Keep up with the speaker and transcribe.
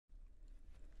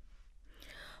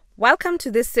Welcome to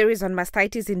this series on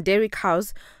mastitis in dairy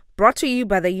cows, brought to you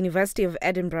by the University of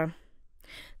Edinburgh.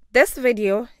 This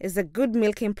video is a good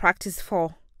milking practice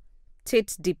for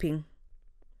teat dipping.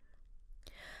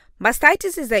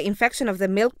 Mastitis is the infection of the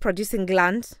milk-producing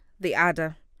gland, the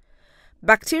udder.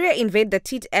 Bacteria invade the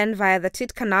teat end via the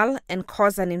teat canal and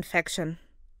cause an infection.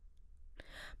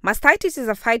 Mastitis is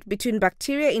a fight between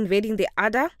bacteria invading the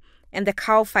udder and the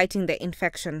cow fighting the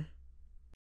infection.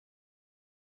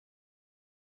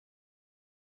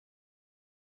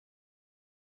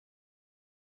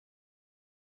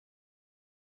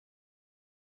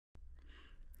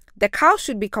 The cow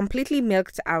should be completely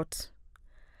milked out.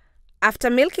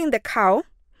 After milking the cow,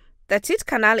 the teat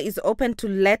canal is open to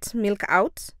let milk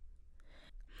out.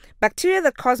 Bacteria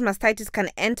that cause mastitis can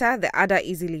enter the udder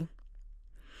easily.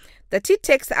 The teat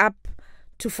takes up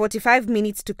to 45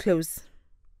 minutes to close.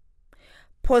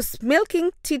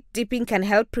 Post-milking teat dipping can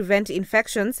help prevent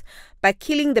infections by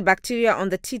killing the bacteria on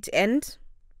the teat end.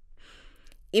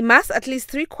 Immerse at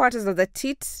least 3/4 of the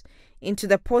teat into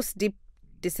the post-dip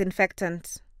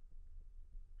disinfectant.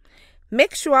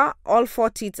 Make sure all 4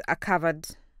 teats are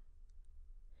covered.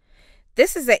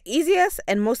 This is the easiest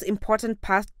and most important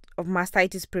part of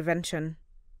mastitis prevention.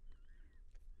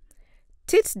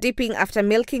 Teat dipping after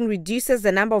milking reduces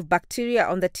the number of bacteria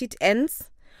on the teat ends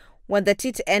when the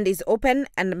teat end is open,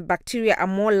 and bacteria are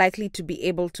more likely to be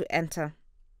able to enter.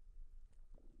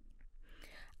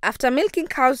 After milking,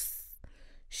 cows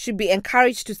should be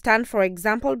encouraged to stand, for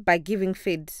example, by giving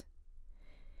feed.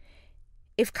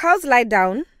 If cows lie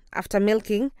down after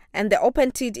milking and the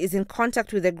open teat is in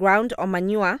contact with the ground or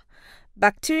manure,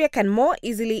 bacteria can more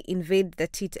easily invade the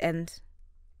teat end.